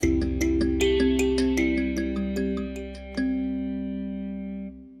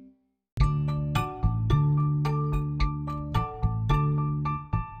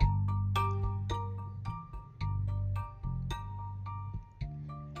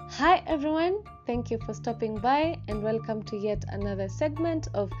Hi everyone, thank you for stopping by and welcome to yet another segment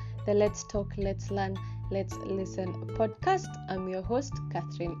of the Let's Talk, Let's Learn, Let's Listen podcast. I'm your host,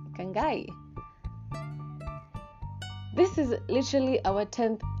 Catherine Kangai. This is literally our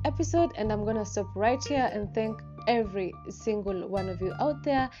 10th episode and I'm going to stop right here and thank every single one of you out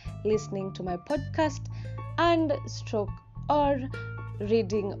there listening to my podcast and or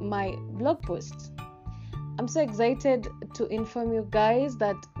reading my blog posts. I'm so excited to inform you guys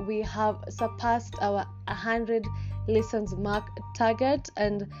that we have surpassed our 100 listens mark target,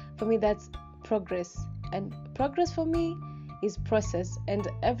 and for me that's progress, and progress for me is process, and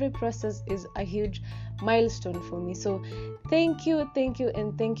every process is a huge milestone for me. So thank you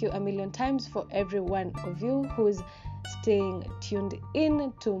a million times for every one of you who's staying tuned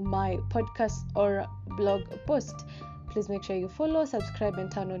in to my podcast or blog post. Please make sure you follow, subscribe,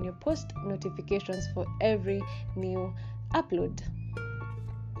 and turn on your post notifications for every new upload.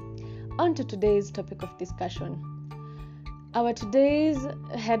 On to today's topic of discussion. Our today's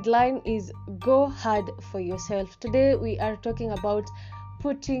headline is Go Hard for Yourself. Today we are talking about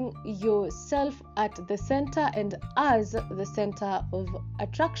putting yourself at the center and as the center of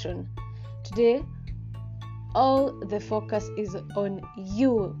attraction. Today, all the focus is on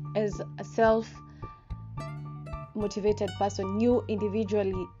you as a self-motivated person, you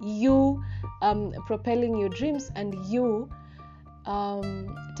individually, you propelling your dreams, and you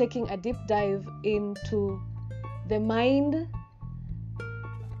taking a deep dive into the mind,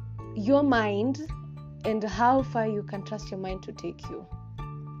 your mind, and how far you can trust your mind to take you.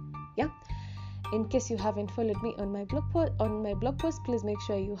 Yeah. In case you haven't followed me on my blog post, please make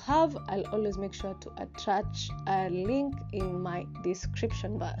sure you have. I'll always make sure to attach a link in my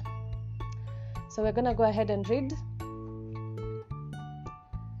description bar. So we're gonna go ahead and read.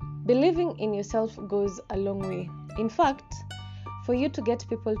 Believing in yourself goes a long way. In fact, for you to get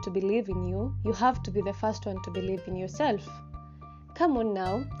people to believe in you, you have to be the first one to believe in yourself. Come on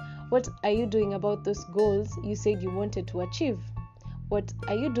now, what are you doing about those goals you said you wanted to achieve? What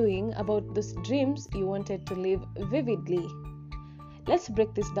are you doing about those dreams you wanted to live vividly? Let's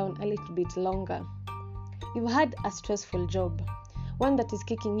break this down a little bit longer. You've had a stressful job, one that is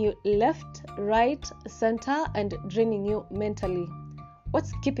kicking you left, right, center, and draining you mentally.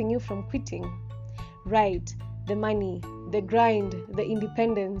 What's keeping you from quitting? Right, the money, the grind, the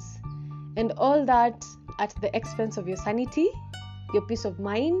independence, and all that at the expense of your sanity, your peace of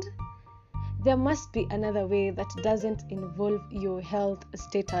mind. There must be another way that doesn't involve your health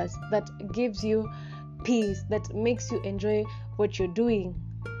status, that gives you peace, that makes you enjoy what you're doing.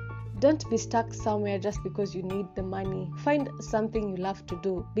 Don't be stuck somewhere just because you need the money. Find something you love to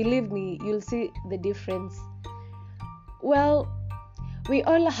do. Believe me, you'll see the difference. Well, we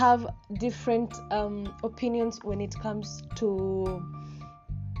all have different opinions when it comes to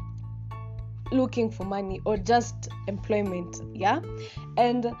looking for money or just employment, yeah?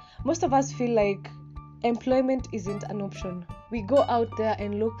 And most of us feel like employment isn't an option. We go out there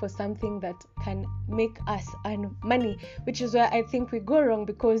and look for something that can make us earn money, which is where I think we go wrong,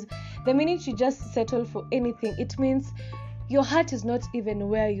 because the minute you just settle for anything, it means your heart is not even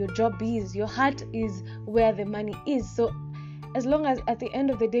where your job is. Your heart is where the money is. So as long as at the end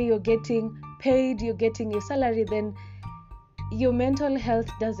of the day you're getting paid, you're getting your salary, then your mental health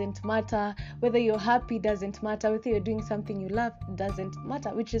doesn't matter. Whether you're happy doesn't matter. Whether you're doing something you love doesn't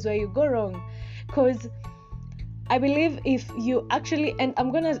matter, which is where you go wrong. Because I believe if you actually, and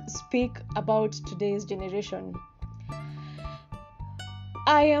I'm going to speak about today's generation.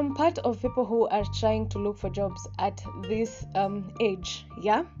 I am part of people who are trying to look for jobs at this age,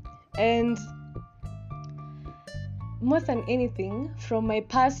 yeah? And more than anything, from my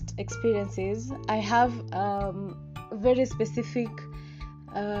past experiences, I have very specific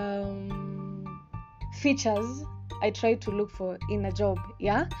features I try to look for in a job,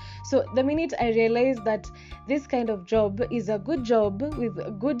 yeah? So the minute I realized that this kind of job is a good job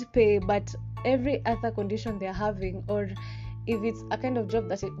with good pay, but every other condition they're having, or if it's a kind of job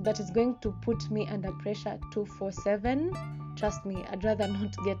that is going to put me under pressure 24/7, trust me, I'd rather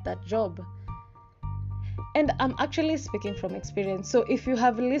not get that job. And I'm actually speaking from experience. So if you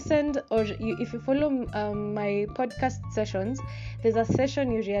have listened or if you follow my podcast sessions, there's a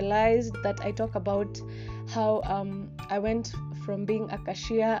session you realized that I talk about how I went from being a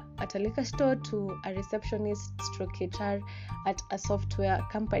cashier at a liquor store to a receptionist / HR at a software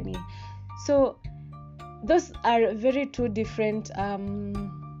company. So those are very two different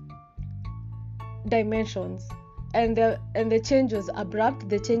dimensions. And the change was abrupt.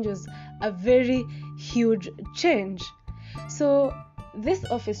 The change was a very huge change. So this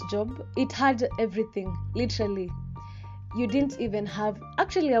office job, it had everything, literally. you didn't even have,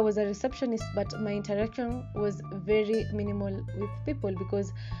 actually I was a receptionist, but my interaction was very minimal with people,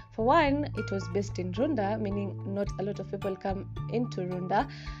 because for one, it was based in Runda, meaning not a lot of people come into Runda,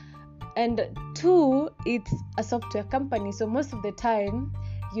 and two, it's a software company, so most of the time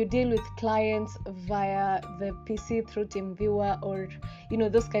you deal with clients via the PC through TeamViewer, or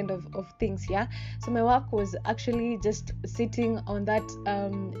those kind of things. Yeah, so my work was actually just sitting on that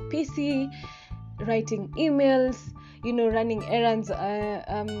PC, writing emails, running errands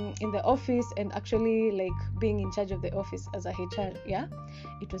in the office, and actually like being in charge of the office as a HR. Yeah,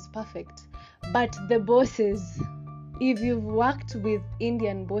 it was perfect. But the bosses, if you've worked with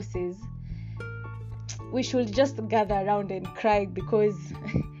Indian bosses, we should just gather around and cry, because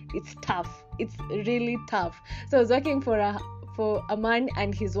it's tough. It's really tough. So I was working for a man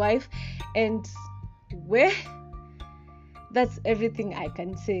and his wife, and that's everything I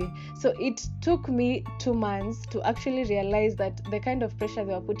can say. So it took me 2 months to actually realize that the kind of pressure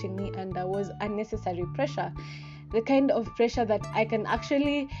they were putting me under was unnecessary pressure, the kind of pressure that I can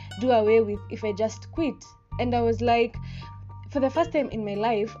actually do away with if I just quit. And I was like, for the first time in my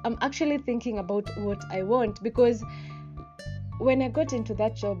life, I'm actually thinking about what I want, because when I got into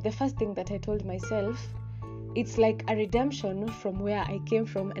that job, the first thing that I told myself, it's like a redemption from where I came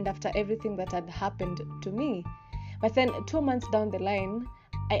from and after everything that had happened to me. But then 2 months down the line,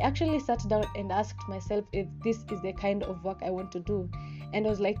 I actually sat down and asked myself if this is the kind of work I want to do. And I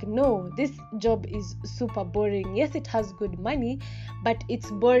was like, no, this job is super boring. Yes, it has good money, but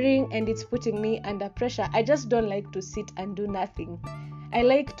it's boring and it's putting me under pressure. I just don't like to sit and do nothing. I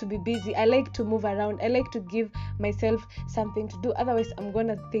like to be busy. I like to move around. I like to give myself something to do. Otherwise, I'm going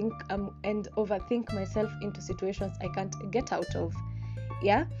to think and overthink myself into situations I can't get out of.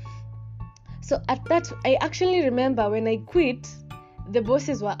 Yeah? So at that, I actually remember when I quit, the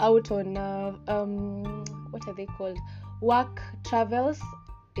bosses were out on, what are they called? Work travels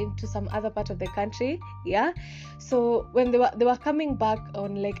into some other part of the country. Yeah. So when they were coming back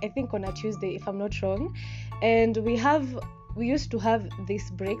on, like, I think on a Tuesday, if I'm not wrong, and we used to have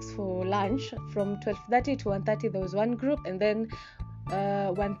these breaks for lunch from 12:30 to 1:30. There was one group, and then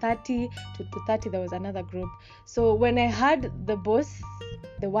 1:30 to 2:30 there was another group. So when I heard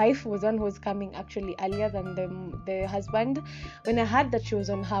the wife was one who was coming actually earlier than the husband, when I heard that she was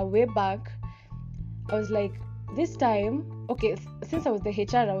on her way back, I was like, this time, okay, since I was the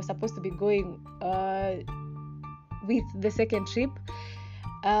HR, I was supposed to be going with the second trip,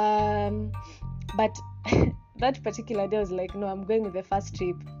 but that particular day I was like, no, I'm going with the first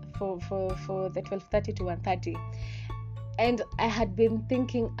trip for the 12:30 to 1:30. And I had been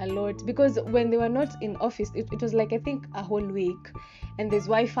thinking a lot, because when they were not in office, it was like, I think, a whole week, and there's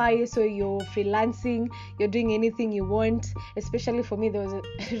Wi-Fi, so you're freelancing, you're doing anything you want. Especially for me, there was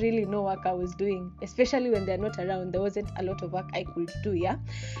really no work I was doing, especially when they're not around. There wasn't a lot of work I could do. Yeah.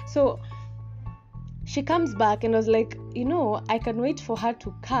 So she comes back, and I was like, I can wait for her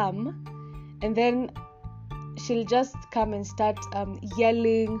to come, and then she'll just come and start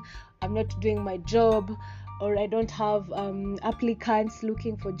yelling, I'm not doing my job, or I don't have applicants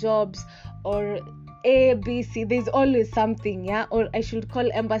looking for jobs, or A, B, C. There's always something. Yeah. Or I should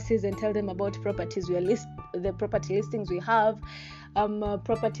call embassies and tell them about properties the property listings we have,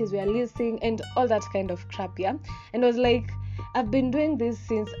 properties we are listing, and all that kind of crap. Yeah. And I was like, I've been doing this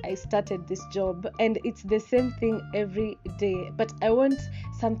since I started this job, and it's the same thing every day, but I want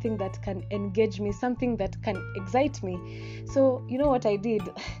something that can engage me, something that can excite me. So you know what I did?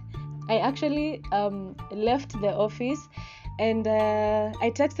 I actually left the office, and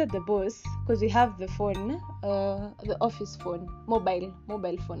I texted the boss, because we have the phone, the office phone,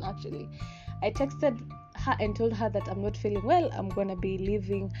 mobile phone actually. I texted her and told her that I'm not feeling well, I'm gonna be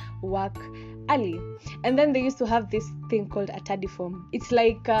leaving work early. And then they used to have this thing called a tardy form. It's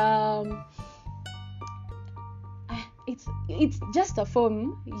like it's just a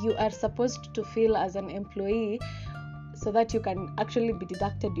form you are supposed to fill as an employee, so that you can actually be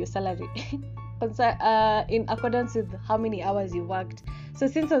deducted your salary in accordance with how many hours you worked. So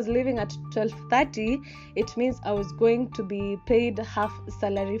since I was leaving at 12:30, it means I was going to be paid half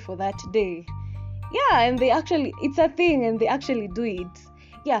salary for that day. Yeah, and it's a thing, and they actually do it.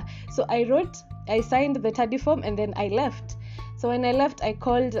 Yeah, so I signed the tardy form, and then I left. So when I left, I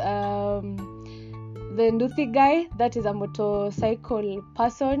called the Nduthi guy, that is a motorcycle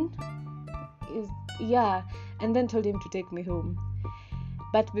person. And then told him to take me home.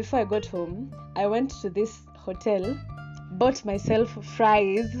 But before I got home, I went to this hotel, bought myself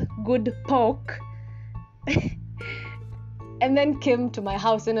fries, good pork, and then came to my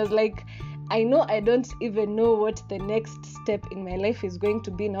house, and I was like, I know I don't even know what the next step in my life is going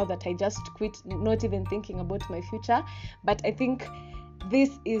to be now that I just quit, not even thinking about my future. But I think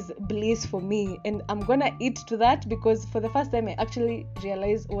this is bliss for me, and I'm gonna eat to that, because for the first time I actually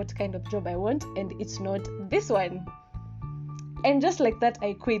realized what kind of job I want, and it's not this one. And just like that,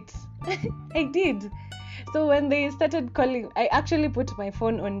 I quit. I did. So when they started calling, I actually put my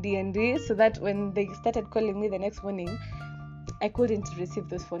phone on D&D so that when they started calling me the next morning, I couldn't receive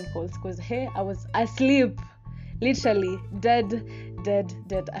those phone calls, because hey, I was asleep, literally dead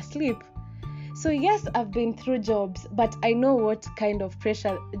asleep. So yes, I've been through jobs, but I know what kind of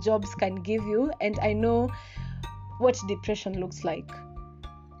pressure jobs can give you, and I know what depression looks like.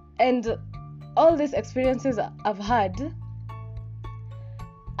 And all these experiences I've had,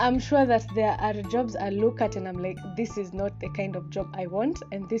 I'm sure that there are jobs I look at and I'm like, this is not the kind of job I want,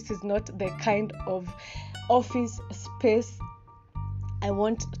 and this is not the kind of office space I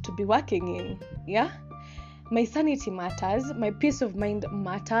want to be working in. Yeah, my sanity matters, my peace of mind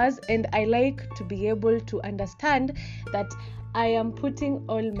matters, and I like to be able to understand that I am putting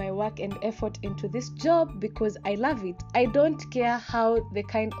all my work and effort into this job because I love it. I don't care how the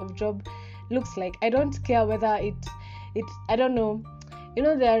kind of job looks like. I don't care whether I don't know. You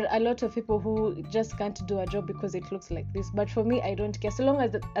know, there are a lot of people who just can't do a job because it looks like this. But for me, I don't care. So long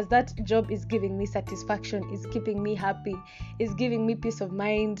as that job is giving me satisfaction, is keeping me happy, is giving me peace of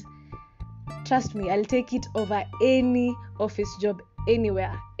mind, trust me, I'll take it over any office job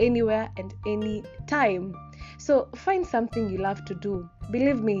anywhere and any time. So find something you love to do.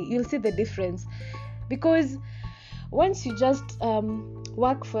 Believe me, you'll see the difference. Because once you just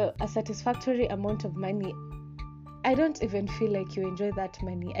work for a satisfactory amount of money, I don't even feel like you enjoy that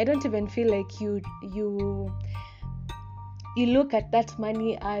money. I don't even feel like you look at that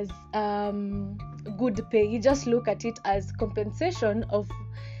money as good pay. You just look at it as compensation of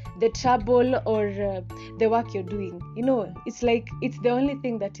the trouble or the work you're doing. You know, it's like it's the only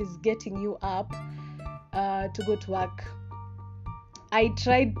thing that is getting you up to go to work. I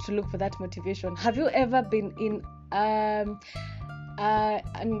tried to look for that motivation. Have you ever been in a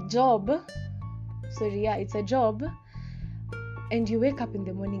job? Sorry, yeah, it's a job, and you wake up in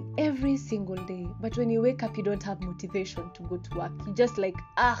the morning every single day, but when you wake up you don't have motivation to go to work. You just like,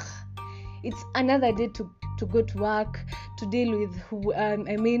 it's another day to go to work, to deal with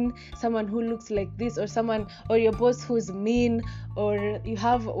someone who looks like this, or someone, or your boss who's mean, or you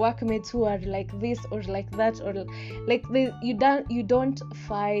have workmates who are like this or like that, or like you don't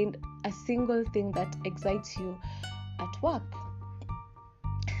find a single thing that excites you at work.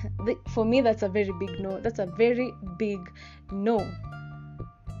 For me, that's a very big no. That's a very big no.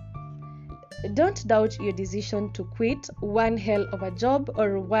 Don't doubt your decision to quit one hell of a job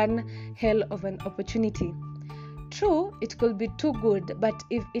or one hell of an opportunity. True, it could be too good, but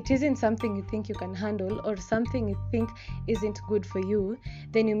if it isn't something you think you can handle, or something you think isn't good for you,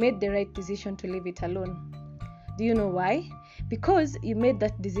 then you made the right decision to leave it alone. Do you know why? Because you made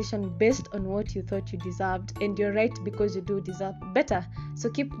that decision based on what you thought you deserved, and you're right, because you do deserve better. So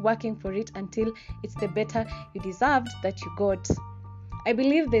keep working for it until it's the better you deserved that you got. I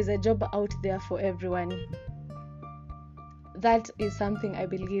believe there's a job out there for everyone. That is something I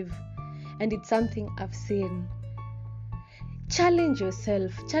believe, and it's something I've seen. Challenge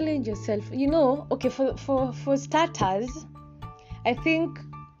yourself. You know, okay, for starters, I think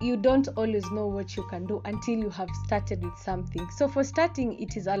you don't always know what you can do until you have started with something. So for starting,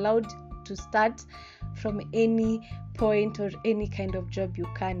 it is allowed to start from any point or any kind of job you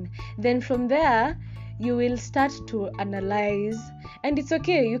can. Then from there, you will start to analyze, and it's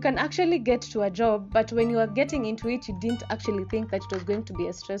okay, you can actually get to a job, but when you are getting into it, you didn't actually think that it was going to be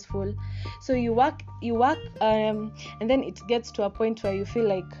as stressful. So you work and then it gets to a point where you feel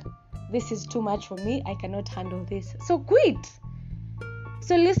like, this is too much for me, I cannot handle this, so quit.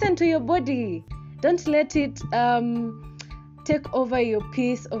 So listen to your body. Don't let it take over your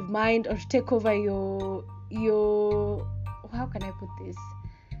peace of mind, or take over your how can I put this?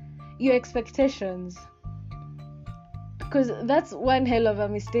 Your expectations. Because that's one hell of a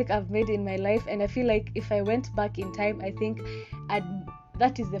mistake I've made in my life, and I feel like if I went back in time, I think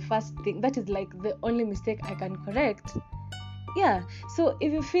that is the first thing. That is like the only mistake I can correct. Yeah. So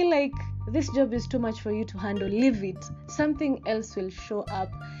if you feel like this job is too much for you to handle, leave it. Something else will show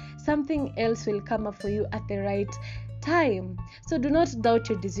up. Something else will come up for you at the right time. So do not doubt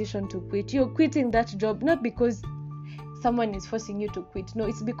your decision to quit. You're quitting that job not because someone is forcing you to quit. No,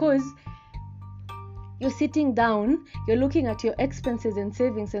 it's because you're sitting down, you're looking at your expenses and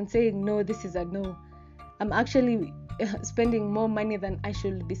savings and saying, no, this is a no. I'm actually spending more money than I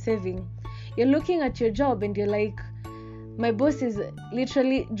should be saving. You're looking at your job and you're like, My boss is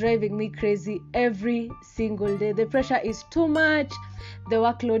literally driving me crazy every single day. The pressure is too much, the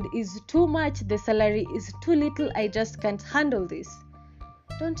workload is too much, the salary is too little. I just can't handle this.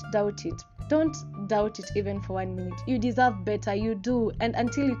 Don't doubt it. Don't doubt it even for 1 minute. You deserve better. You do. And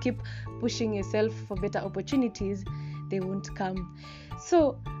until you keep pushing yourself for better opportunities, they won't come.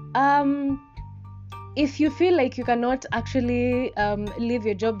 So, if you feel like you cannot actually leave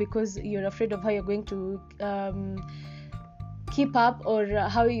your job because you're afraid of how you're going to keep up or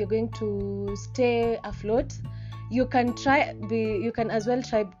how you're going to stay afloat, you can as well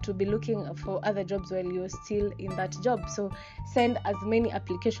try to be looking for other jobs while you're still in that job. So send as many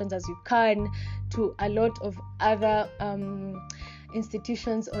applications as you can to a lot of other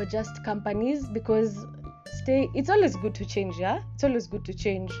institutions or just companies, because it's always good to change. It's always good to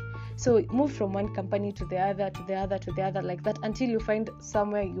change. So move from one company to the other, like that, until you find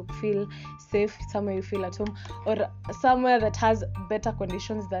somewhere you feel safe, somewhere you feel at home, or somewhere that has better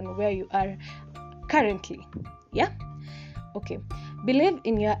conditions than where you are currently. Okay. Believe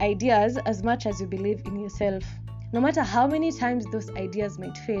in your ideas as much as you believe in yourself. No matter how many times those ideas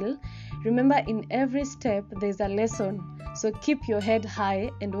might fail, remember, in every step there's a lesson. So keep your head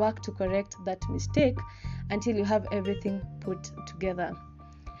high and work to correct that mistake until you have everything put together.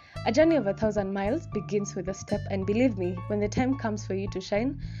 A journey of 1,000 miles begins with a step, and believe me, when the time comes for you to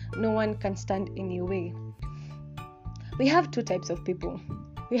shine, no one can stand in your way. We have two types of people.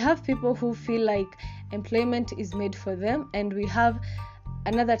 We have people who feel like employment is made for them, and we have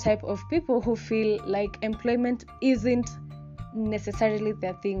another type of people who feel like employment isn't necessarily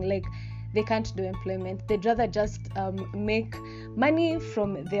their thing. Like, they can't do employment. They'd rather just make money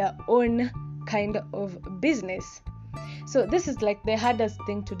from their own kind of business. So this is like the hardest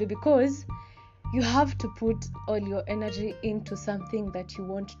thing to do, because you have to put all your energy into something that you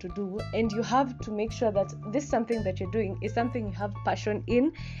want to do, and you have to make sure that this something that you're doing is something you have passion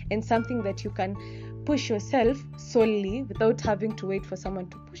in, and something that you can push yourself solely without having to wait for someone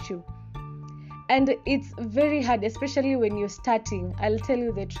to push you. And it's very hard, especially when you're starting. I'll tell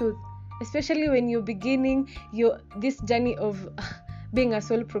you the truth, especially when you're beginning this journey of being a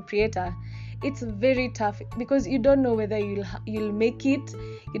sole proprietor. It's very tough, because you don't know whether you'll make it.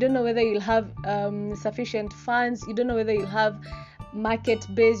 You don't know whether you'll have sufficient funds. You don't know whether you'll have market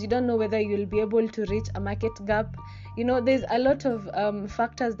base. You don't know whether you'll be able to reach a market gap. There's a lot of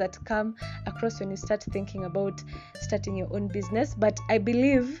factors that come across when you start thinking about starting your own business. But I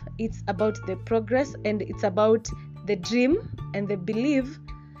believe it's about the progress, and it's about the dream and the belief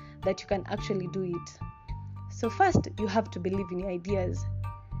that you can actually do it. So first, you have to believe in your ideas.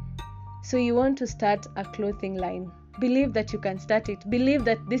 So you want to start a clothing line. Believe that you can start it. Believe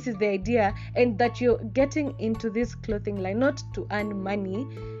that this is the idea, and that you're getting into this clothing line not to earn money,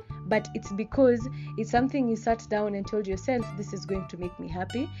 but it's because it's something you sat down and told yourself, this is going to make me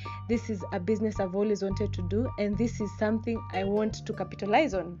happy. This is a business I've always wanted to do, and this is something I want to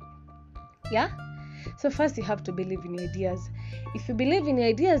capitalize on. So first, you have to believe in your ideas. If you believe in your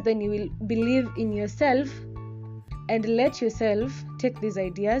ideas, then you will believe in yourself and let yourself take these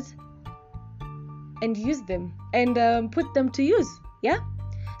ideas and use them and put them to use.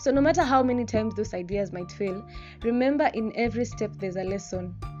 So no matter how many times those ideas might fail, remember, in every step there's a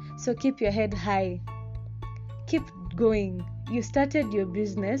lesson. So keep your head high, keep going. You started your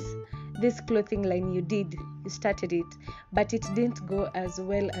business, this clothing line, you started it, but it didn't go as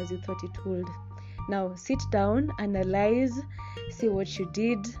well as you thought it would. Now sit down, analyze, see what you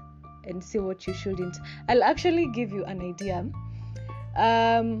did and see what you shouldn't. I'll actually give you an idea.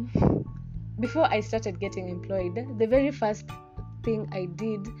 Before I started getting employed, the very first thing I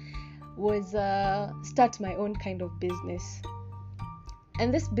did was start my own kind of business.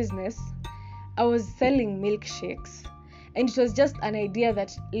 And this business, I was selling milkshakes. And it was just an idea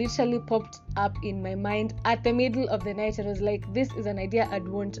that literally popped up in my mind at the middle of the night. I was like, this is an idea I'd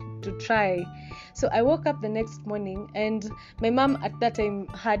want to try. So I woke up the next morning, and my mom at that time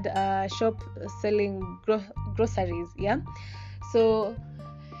had a shop selling groceries. So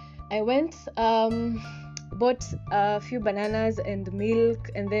I went, bought a few bananas and milk,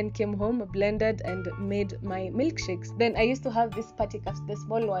 and then came home, blended and made my milkshakes. Then I used to have these party cups, the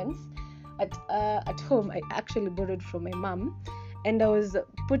small ones, at home. I actually borrowed from my mom, and I was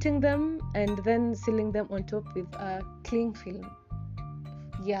putting them and then sealing them on top with cling film.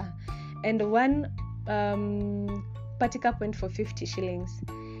 And one party cup went for 50 shillings.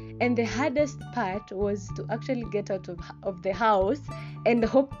 And the hardest part was to actually get out of the house and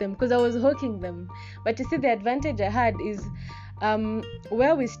hawk them, because I was hawking them. But you see, the advantage I had is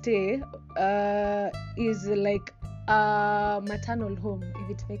where we stay is like a maternal home, if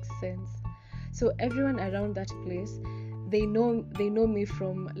it makes sense. So everyone around that place, they know me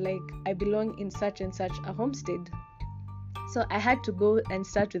from, like, I belong in such and such a homestead. So I had to go and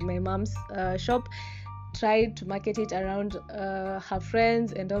start with my mom's shop, tried to market it around her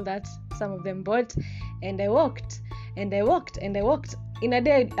friends and all that. Some of them bought, and I walked. In a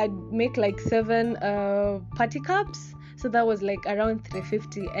day I'd make like 7 party cups, so that was like around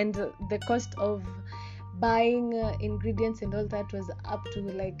 350, and the cost of buying ingredients and all that was up to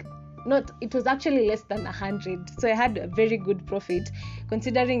like, it was actually less than 100. So I had a very good profit,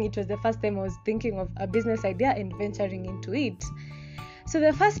 considering it was the first time I was thinking of a business idea and venturing into it. So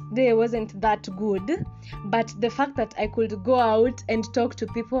the first day wasn't that good, but the fact that I could go out and talk to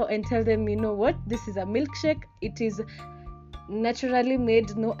people and tell them, you know what, this is a milkshake, it is naturally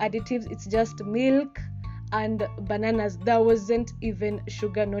made, no additives, it's just milk and bananas, there wasn't even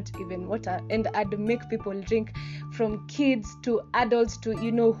sugar, not even water, and I'd make people drink, from kids to adults to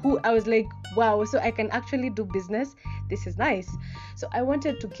who. I was like, wow, so I can actually do business, this is nice. So I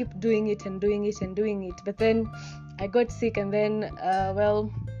wanted to keep doing it, but then I got sick, and then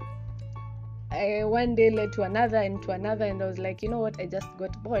one day led to another, and I was like, you know what, I just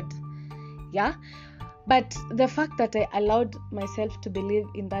got bored. Yeah. But the fact that I allowed myself to believe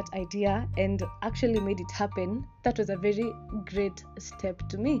in that idea and actually made it happen, that was a very great step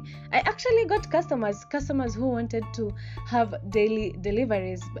to me. I actually got customers who wanted to have daily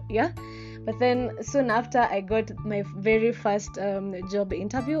deliveries. Yeah. But then soon after, I got my very first job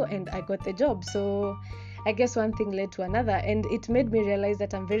interview, and I got the job. So I guess one thing led to another, and it made me realize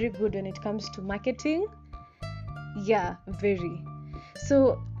that I'm very good when it comes to marketing. Yeah, very.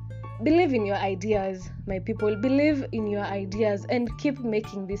 So believe in your ideas, my people. Believe in your ideas and keep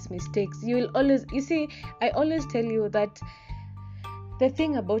making these mistakes. I always tell you that the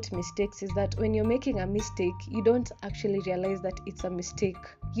thing about mistakes is that when you're making a mistake, you don't actually realize that it's a mistake.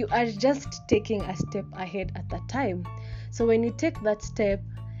 You are just taking a step ahead at that time. So when you take that step,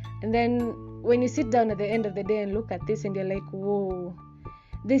 and then when you sit down at the end of the day and look at this, and you're like, whoa,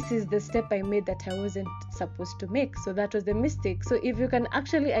 this is the step I made that I wasn't supposed to make. So that was the mistake. So if you can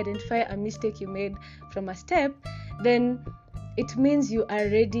actually identify a mistake you made from a step, then it means you are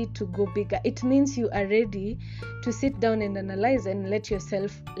ready to go bigger. It means you are ready to sit down and analyze and let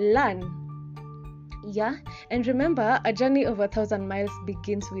yourself learn. Yeah. And remember, a journey of 1,000 miles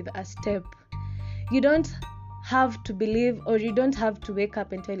begins with a step. You don't have to believe, or you don't have to wake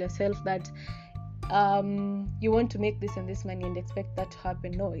up and tell yourself that you want to make this and this money and expect that to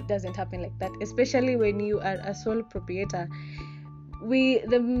happen. No, it doesn't happen like that, especially when you are a sole proprietor.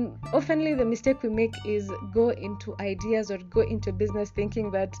 Oftenly the mistake we make is go into ideas or go into business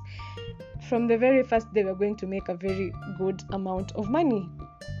thinking that from the very first day we're going to make a very good amount of money.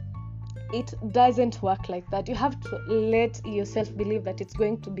 It doesn't work like that. You have to let yourself believe that it's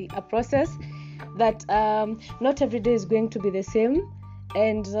going to be a process, that not every day is going to be the same.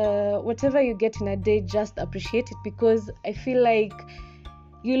 And whatever you get in a day, just appreciate it, because I feel like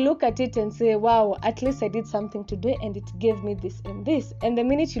you look at it and say, wow, at least I did something today and it gave me this and this. And the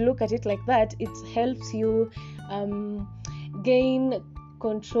minute you look at it like that, it helps you gain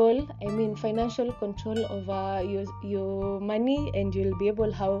control, financial control over your money, and you'll be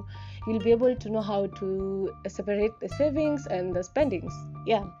able to know how to separate the savings and the spendings.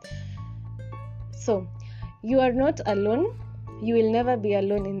 Yeah. So you are not alone. You will never be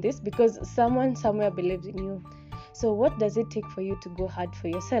alone in this, because someone somewhere believes in you. So what does it take for you to go hard for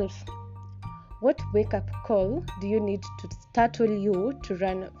yourself? What wake-up call do you need to startle you to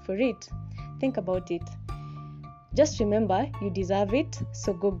run for it? Think about it. Just remember, you deserve it,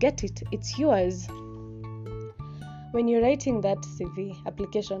 so go get it. It's yours. When you're writing that CV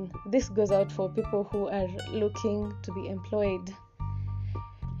application, this goes out for people who are looking to be employed.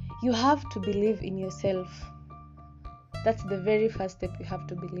 You have to believe in yourself. That's the very first step. You have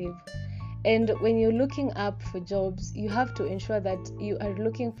to believe. And when you're looking up for jobs, you have to ensure that you are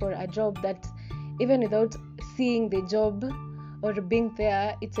looking for a job that, even without seeing the job or being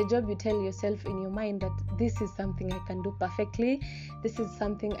there, it's a job you tell yourself in your mind that this is something I can do perfectly. This is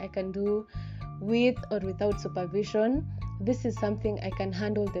something I can do with or without supervision. This is something I can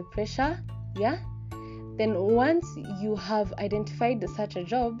handle the pressure. Yeah. Then once you have identified such a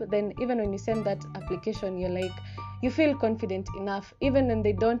job, then even when you send that application, you feel confident enough. Even when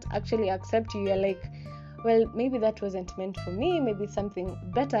they don't actually accept you, you're like, well, maybe that wasn't meant for me. Maybe something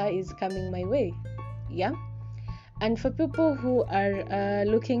better is coming my way. Yeah. And for people who are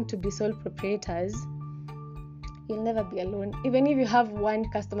looking to be sole proprietors, you'll never be alone. Even if you have one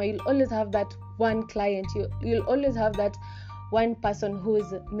customer, you'll always have that one client. You'll always have that one person who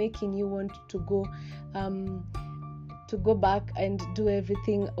is making you want to go to go back and do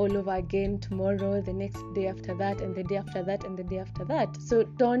everything all over again tomorrow, the next day after that, and the day after that, and the day after that. So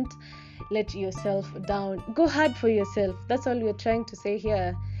don't let yourself down. Go hard for yourself. That's all we're trying to say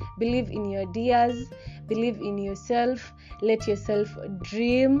here. Believe in your ideas, believe in yourself, let yourself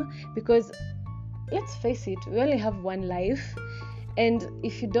dream, because let's face it, we only have one life. And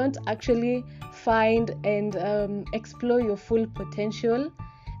if you don't actually find and explore your full potential,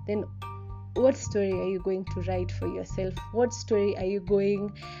 then what story are you going to write for yourself? What story are you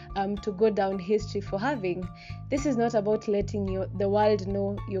going to go down history for having? This is not about letting the world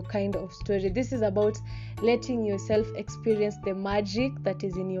know your kind of story. This is about letting yourself experience the magic that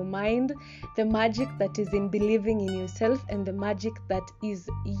is in your mind, the magic that is in believing in yourself, and the magic that is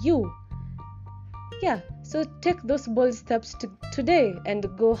you. Yeah, so take those bold steps today and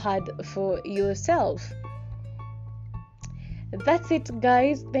go hard for yourself. That's it,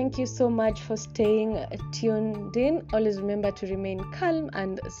 guys. Thank you so much for staying tuned in. Always remember to remain calm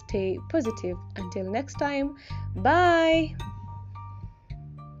and stay positive. Until next time, bye.